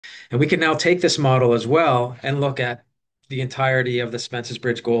And we can now take this model as well and look at the entirety of the Spence's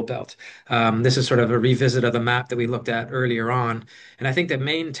Bridge Gold Belt. This is sort of a revisit of the map that we looked at earlier on. And I think the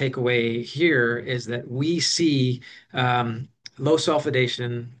main takeaway here is that we see low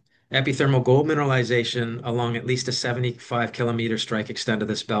sulfidation epithermal gold mineralization along at least a 75-kilometer strike extent of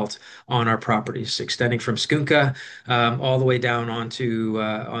this belt on our properties, extending from Skunka all the way down onto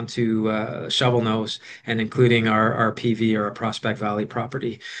Shovel Nose and including our PV or our Prospect Valley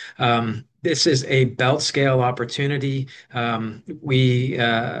property. This is a belt scale opportunity. We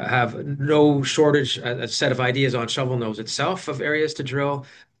have no shortage, a set of ideas on Shovel Nose itself of areas to drill,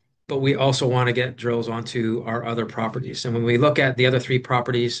 but we also want to get drills onto our other properties. And when we look at the other three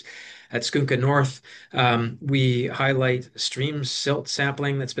properties at Skunka North, we highlight stream silt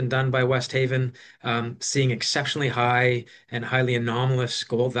sampling that's been done by West Haven, seeing exceptionally high and highly anomalous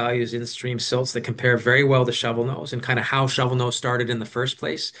gold values in stream silts that compare very well to Shovel Nose and kind of how Shovel Nose started in the first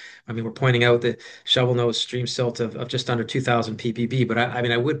place. I mean, we're pointing out the Shovel Nose stream silt of just under 2,000 ppb, but I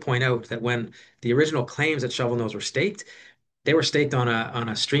mean, I would point out that when the original claims at Shovel Nose were staked, they were staked on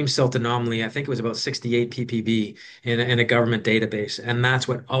a stream silt anomaly. I think it was about 68 ppb in a government database, and that's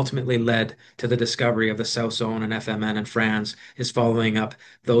what ultimately led to the discovery of the South Zone and FMN and Franz is following up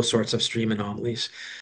those sorts of stream anomalies.